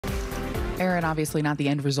Aaron, obviously not the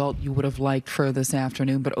end result you would have liked for this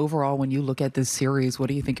afternoon, but overall, when you look at this series, what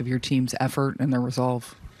do you think of your team's effort and their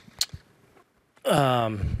resolve?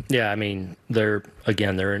 Yeah, I mean, they're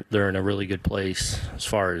in a really good place as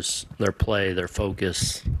far as their play, their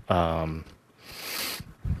focus. I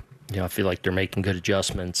feel like they're making good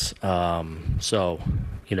adjustments. So,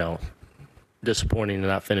 disappointing to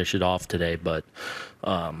not finish it off today, but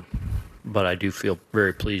I do feel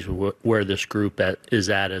very pleased with where this group is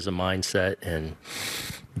at as a mindset and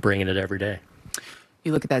bringing it every day.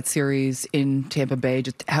 You look at that series in Tampa Bay,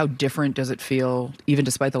 just how different does it feel, even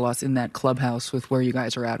despite the loss in that clubhouse, with where you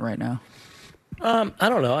guys are at right now? I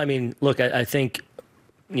don't know. I mean, look, I think,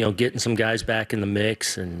 getting some guys back in the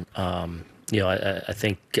mix and, I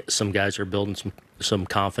think some guys are building some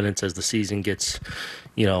confidence as the season gets,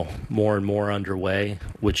 more and more underway,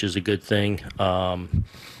 which is a good thing.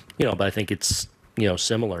 But I think it's,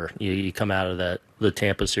 similar. You come out of the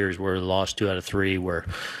Tampa series where they lost 2 out of 3, where,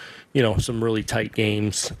 some really tight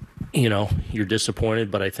games, you're disappointed,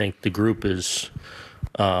 but I think the group is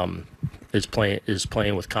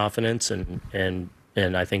playing with confidence and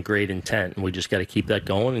I think great intent. And we just got to keep that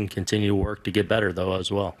going and continue to work to get better, though,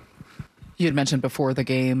 as well. You had mentioned before the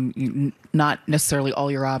game, not necessarily all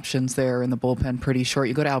your options there in the bullpen pretty short.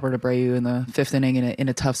 You go to Albert Abreu in the 5th inning in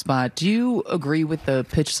a tough spot. Do you agree with the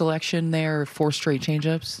pitch selection there, 4 straight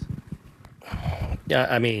changeups? Yeah,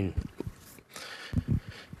 I mean,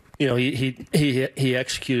 he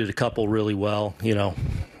executed a couple really well.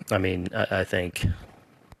 I mean, I think.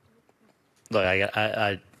 Look,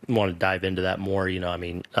 I want to dive into that more. I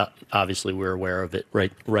mean, obviously we're aware of it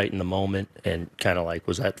right in the moment, and kind of like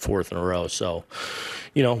was that 4th in a row. So,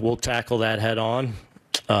 we'll tackle that head on.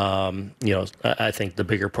 I think the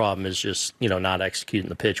bigger problem is just not executing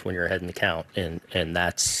the pitch when you're ahead in the count, and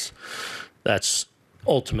that's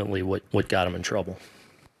ultimately what got him in trouble.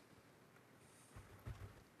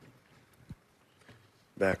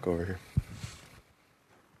 Back over here.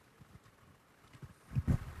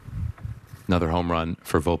 Another home run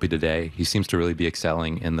for Volpe today. He seems to really be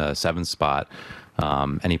excelling in the 7th spot.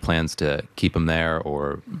 Any plans to keep him there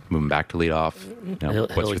or move him back to lead off?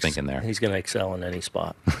 What's your thinking there? He's going to excel in any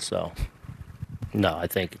spot. So, no, I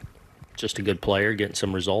think just a good player, getting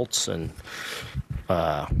some results, and,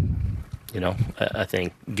 I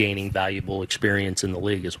think gaining valuable experience in the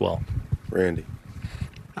league as well. Randy.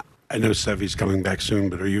 I know Sevy's coming back soon,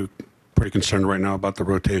 but are you pretty concerned right now about the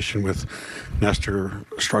rotation with Nestor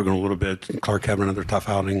struggling a little bit, Clark having another tough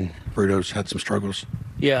outing, Burrito's had some struggles?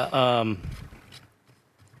 Yeah,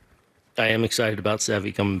 I am excited about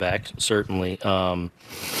Sevy coming back, certainly.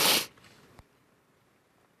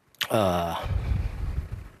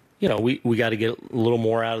 We got to get a little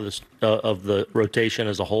more out of this of the rotation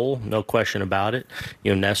as a whole, no question about it.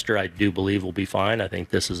 Nestor, I do believe, will be fine. I think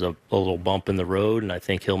this is a little bump in the road, and I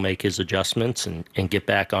think he'll make his adjustments and get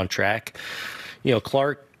back on track.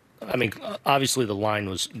 Clark, I mean, obviously the line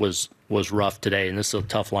was rough today, and this is a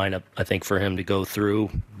tough lineup, I think, for him to go through.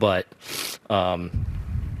 But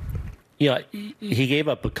he gave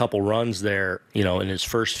up a couple runs there, in his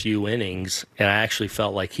first few innings, and I actually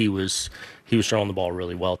felt like he was throwing the ball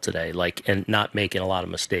really well today, and not making a lot of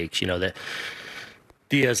mistakes. That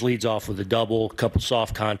Diaz leads off with a double, a couple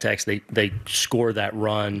soft contacts. They score that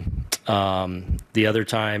run. The other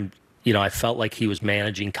time, I felt like he was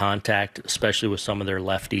managing contact, especially with some of their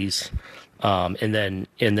lefties. And then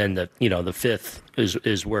the 5th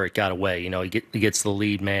is where it got away. He gets the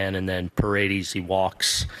lead man, and then Paredes, he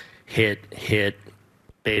walks, hit.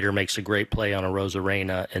 Bader makes a great play on a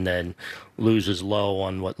Rosarena, and then loses low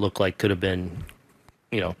on what looked like could have been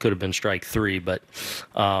strike 3. But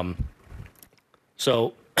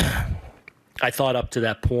so I thought up to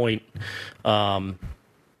that point, I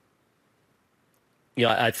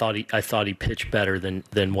thought he pitched better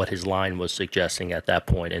than what his line was suggesting at that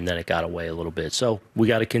point, and then it got away a little bit. So we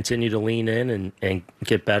got to continue to lean in and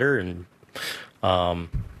get better, and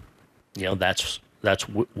that's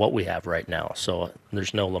what we have right now. So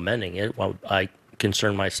there's no lamenting it. I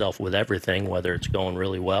concern myself with everything, whether it's going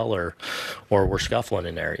really well or we're scuffling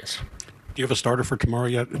in areas. Do you have a starter for tomorrow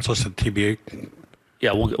yet? It's listed TBA.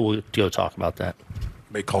 Yeah, we'll go talk about that.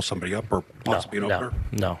 May call somebody up or possibly an opener?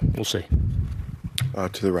 No, we'll see.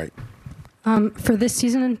 To the right. For this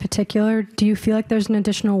season in particular, do you feel like there's an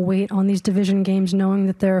additional weight on these division games knowing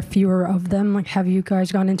that there are fewer of them? Like, have you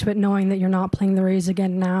guys gone into it knowing that you're not playing the Rays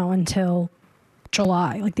again now until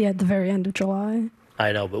July, at the very end of July?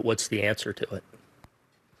 I know, but what's the answer to it?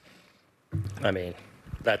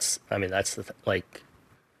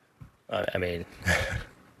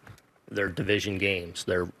 They're division games.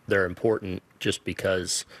 They're important just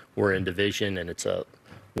because we're in division and it's a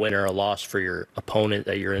win or a loss for your opponent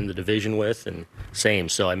that you're in the division with, and same.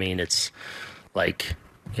 So I mean, it's like,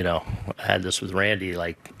 I had this with Randy,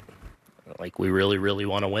 like we really, really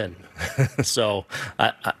want to win. So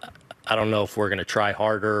I don't know if we're going to try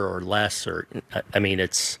harder or less, or I mean,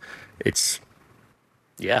 it's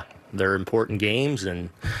yeah, they're important games, and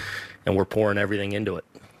we're pouring everything into it.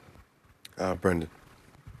 Brendan.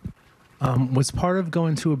 Was part of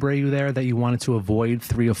going to Abreu there that you wanted to avoid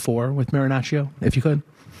 3 or 4 with Marinaccio, if you could?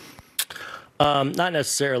 Not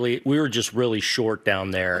necessarily. We were just really short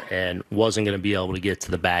down there and wasn't going to be able to get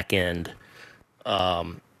to the back end.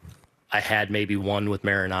 I had maybe one with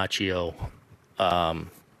Marinaccio.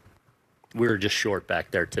 We were just short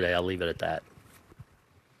back there today. I'll leave it at that.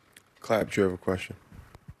 Clap, do you have a question?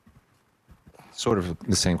 Sort of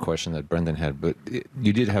the same question that Brendan had, but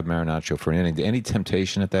you did have Marinaccio for an inning. Any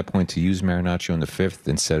temptation at that point to use Marinaccio in the 5th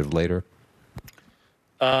instead of later?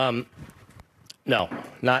 No,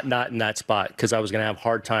 not in that spot, because I was going to have a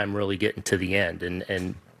hard time really getting to the end.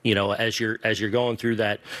 And as you're going through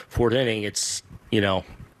that 4th inning, it's,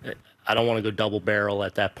 I don't want to go double barrel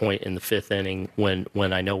at that point in the 5th inning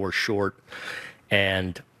when I know we're short,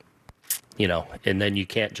 and and then you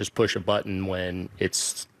can't just push a button when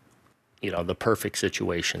it's the perfect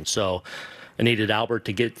situation. So I needed Albert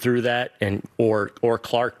to get through that, and or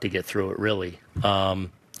Clark to get through it, really, and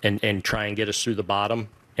try and get us through the bottom,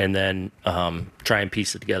 and then try and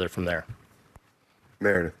piece it together from there.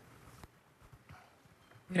 Meredith.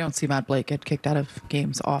 You don't see Matt Blake get kicked out of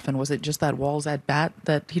games often. Was it just that Walls at bat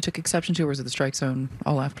that he took exception to, or was it the strike zone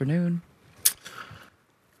all afternoon?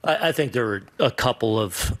 I think there were a couple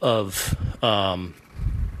of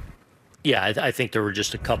I think there were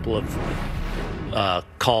just a couple of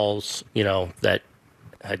calls, that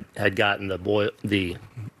had gotten the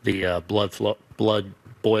blood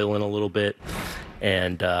boiling a little bit,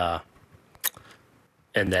 and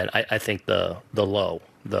then I think the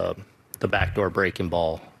backdoor breaking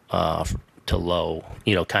ball to Lowe,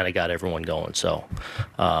 kind of got everyone going. So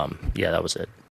that was it.